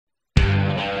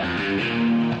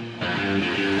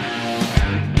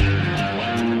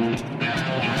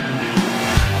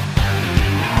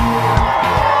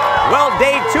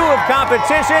of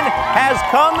competition has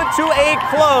come to a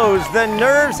close. The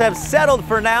nerves have settled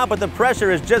for now, but the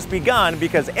pressure has just begun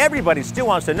because everybody still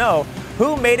wants to know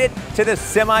who made it to the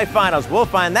semifinals. We'll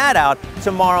find that out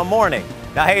tomorrow morning.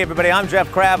 Now, hey everybody, I'm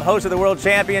Jeff Crabb, host of the World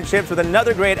Championships with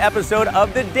another great episode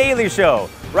of The Daily Show.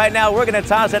 Right now, we're going to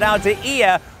toss it out to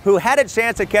Ia, who had a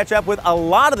chance to catch up with a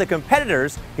lot of the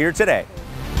competitors here today.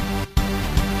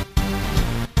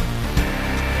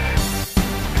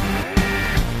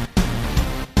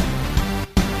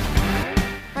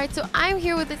 Right, so I'm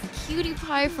here with this cutie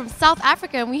pie from South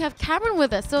Africa, and we have Cameron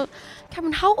with us. So,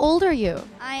 Cameron, how old are you?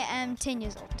 I am 10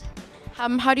 years old.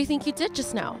 How do you think you did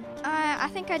just now? I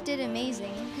think I did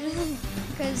amazing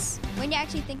because when you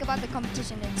actually think about the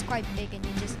competition, it's quite big and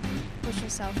you just push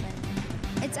yourself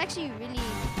and it's actually really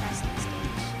nice on the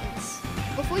stage. It's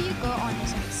before you go on,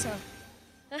 it's like so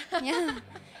yeah,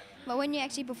 but when you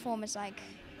actually perform, it's like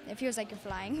it feels like you're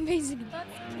flying basically.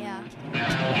 Yeah.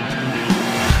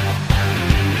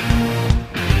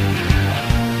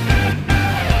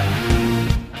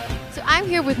 I'm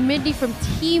here with Mindy from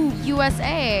Team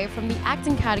USA from the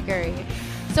acting category.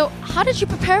 So how did you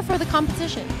prepare for the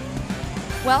competition?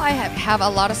 Well, I have a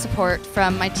lot of support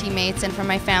from my teammates and from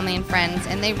my family and friends,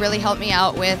 and they really helped me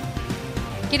out with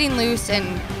getting loose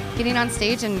and getting on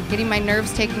stage and getting my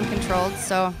nerves taken controlled.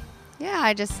 So yeah,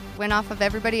 I just went off of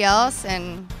everybody else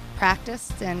and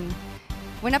practiced and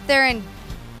went up there and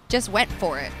just went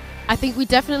for it. I think we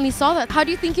definitely saw that. How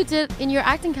do you think you did in your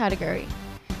acting category?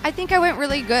 I think I went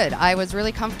really good. I was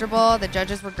really comfortable. The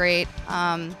judges were great.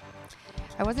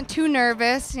 I wasn't too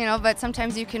nervous, you know, but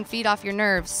sometimes you can feed off your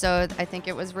nerves, so I think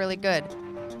it was really good.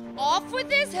 Off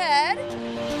with his head!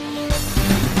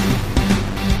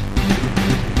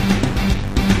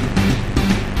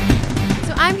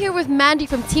 So I'm here with Mandy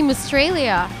from Team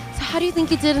Australia. So how do you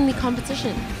think you did in the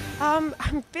competition?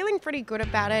 I'm feeling pretty good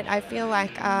about it. I feel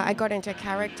like I got into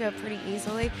character pretty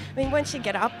easily. I mean, once you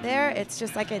get up there, it's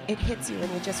just like it hits you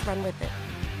and you just run with it.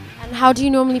 And how do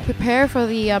you normally prepare for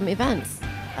the events?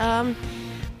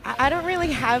 I don't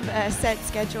really have a set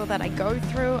schedule that I go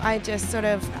through. I just sort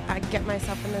of get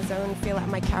myself in the zone, feel out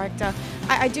my character.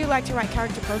 I do like to write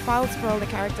character profiles for all the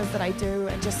characters that I do,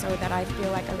 just so that I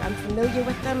feel like I'm familiar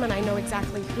with them and I know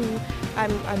exactly who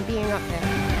I'm being up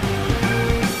there.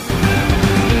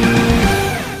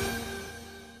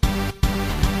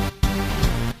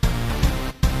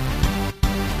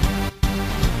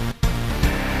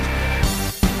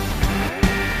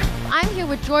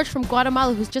 With George from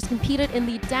Guatemala, who's just competed in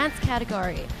the dance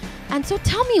category. And so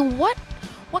tell me, what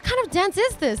kind of dance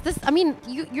is this? I mean,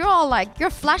 you're all like, you're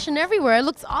flashing everywhere. It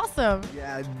looks awesome.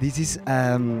 Yeah, this is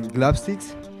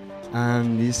globsticks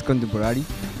and this is contemporary.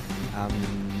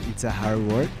 It's a hard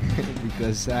work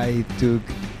because I took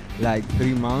like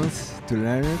 3 months to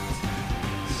learn it.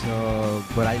 So,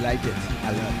 but I like it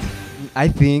a lot. I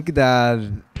think that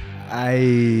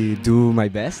I do my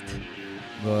best.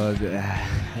 But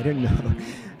I don't know.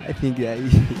 I think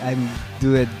I'm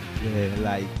doing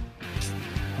like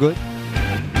good. So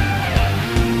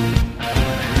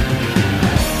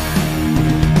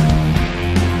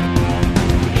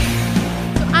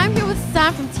I'm here with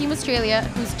Sam from Team Australia,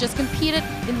 who's just competed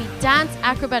in the dance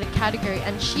acrobatic category,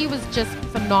 and she was just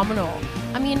phenomenal.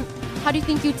 I mean, how do you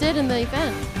think you did in the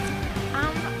event?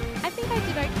 I think I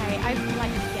did okay.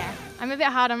 I'm a bit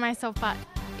hard on myself, but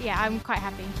yeah, I'm quite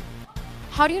happy.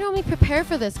 How do you normally prepare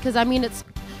for this? Because I mean, it's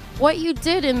what you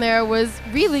did in there was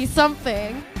really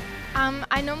something.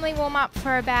 I normally warm up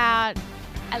for about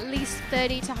at least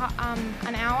 30 to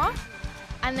an hour.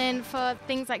 And then for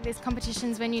things like this,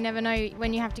 competitions when you never know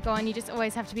when you have to go on, you just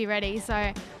always have to be ready. So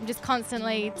I'm just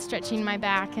constantly stretching my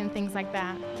back and things like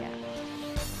that. Yeah.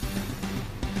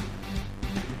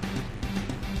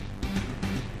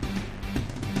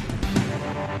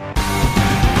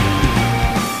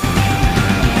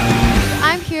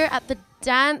 Here at the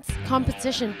dance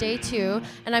competition day 2,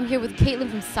 and I'm here with Caitlin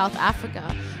from South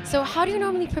Africa. So how do you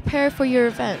normally prepare for your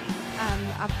event?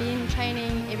 I've been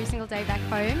training every single day back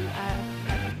home,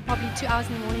 probably 2 hours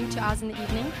in the morning, 2 hours in the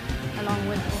evening, along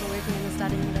with all the working and the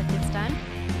studying that gets done.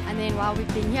 And then while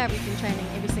we've been here, we've been training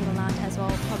every single night as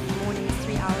well, probably mornings,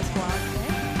 3 hours, 4 hours a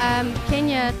day.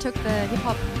 Kenya took the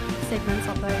hip-hop segments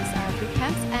of those boot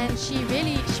camps, and she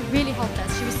really helped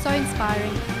us. She was so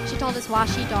inspiring. She told us why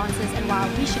she dances and why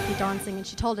we should be dancing, and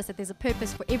she told us that there's a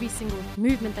purpose for every single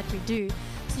movement that we do.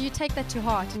 So you take that to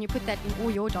heart and you put that in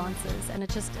all your dances, and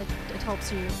it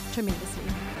helps you tremendously.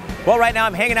 Well, right now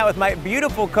I'm hanging out with my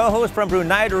beautiful co-host from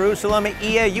Brunei Darussalam.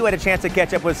 Ia, you had a chance to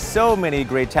catch up with so many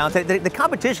great talents. The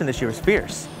competition this year is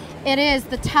fierce. It is.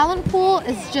 The talent pool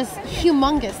is just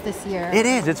humongous this year. It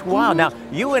is. It's wild. Now,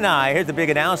 you and I, here's the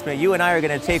big announcement, you and I are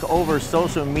going to take over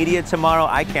social media tomorrow.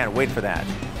 I can't wait for that.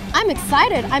 I'm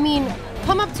excited. I mean,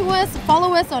 come up to us,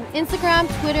 follow us on Instagram,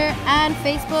 Twitter, and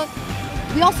Facebook.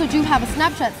 We also do have a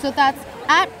Snapchat, so that's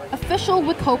at official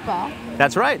WCOPA.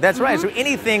 That's right. That's right. So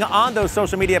anything on those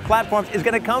social media platforms is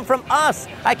going to come from us.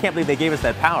 I can't believe they gave us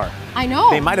that power. I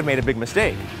know. They might have made a big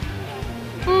mistake.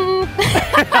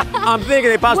 I'm thinking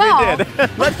they possibly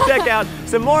did. Let's check out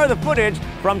some more of the footage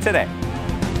from today.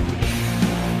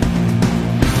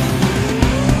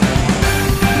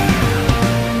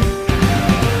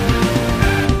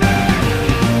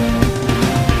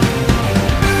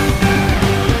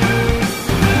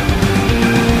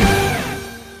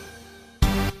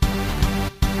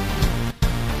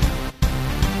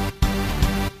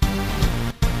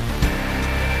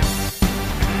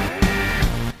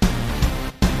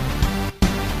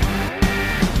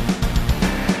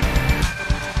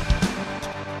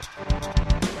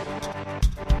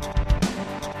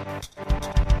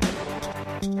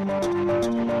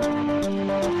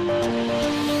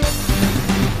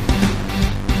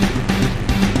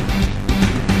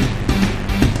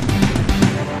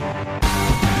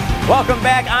 Welcome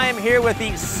back. I am here with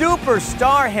the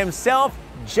superstar himself,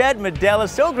 Jed Medela.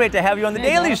 So great to have you on the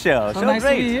Daily Show. So nice to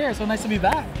be here. So nice to be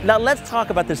back. Now let's talk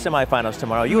about the semifinals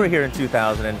tomorrow. You were here in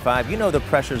 2005. You know the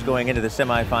pressures going into the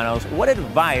semifinals. What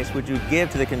advice would you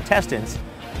give to the contestants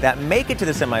that make it to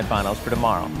the semifinals for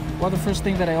tomorrow? Well, the first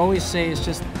thing that I always say is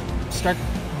just start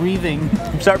breathing.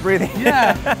 Start breathing.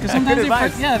 Yeah, because sometimes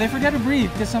they forget to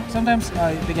breathe. Because sometimes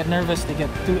they get nervous, they get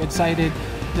too excited,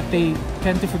 that they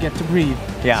tend to forget to breathe.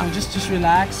 Yeah. So just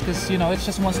relax, because you know it's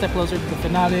just one step closer to the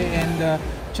finale, and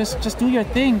just do your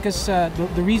thing, because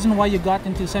the reason why you got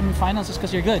into semifinals is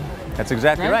because you're good. That's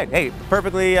exactly right. Hey,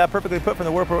 perfectly put from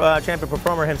the world champion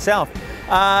performer himself.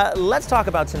 Let's talk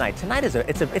about tonight. Tonight is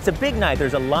it's a big night.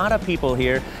 There's a lot of people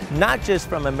here, not just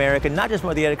from America, not just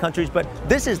from the other countries, but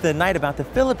this is the night about the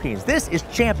Philippines. This is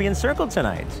Champion Circle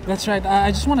tonight. That's right. I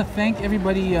just want to thank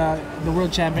everybody, the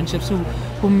World Championships,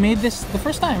 who made this the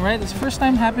first time, right? It's the first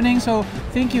time happening, so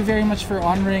thank you very much for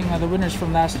honoring the winners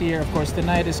from last year. Of course,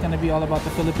 tonight is going to be all about the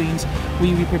Philippines.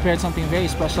 We prepared something very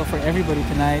special for everybody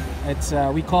tonight. It's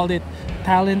we called it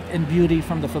Talent and Beauty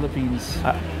from the Philippines.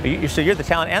 So you're the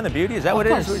talent and the beauty? Is that what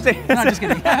it is? No, just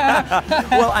kidding.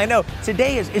 Well, I know.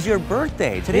 Today is your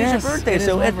birthday. Today is your birthday.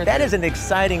 So that is an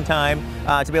exciting time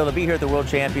to be able to be here at the World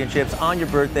Championships on your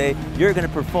birthday. You're going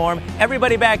to perform.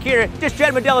 Everybody back here, just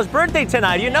Jed Medela's birthday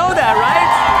tonight. You know that, right?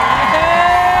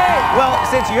 Well,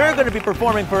 since you're going to be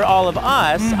performing for all of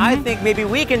us, I think maybe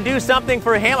we can do something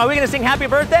for him. Are we going to sing Happy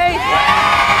Birthday?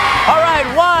 All right,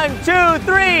 1, 2,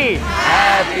 3.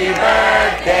 Happy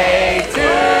birthday to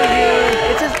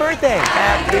you. It's his birthday.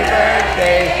 Happy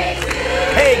birthday.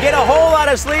 Hey, get a whole lot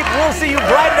of sleep. We'll see you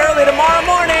bright and early tomorrow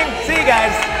morning.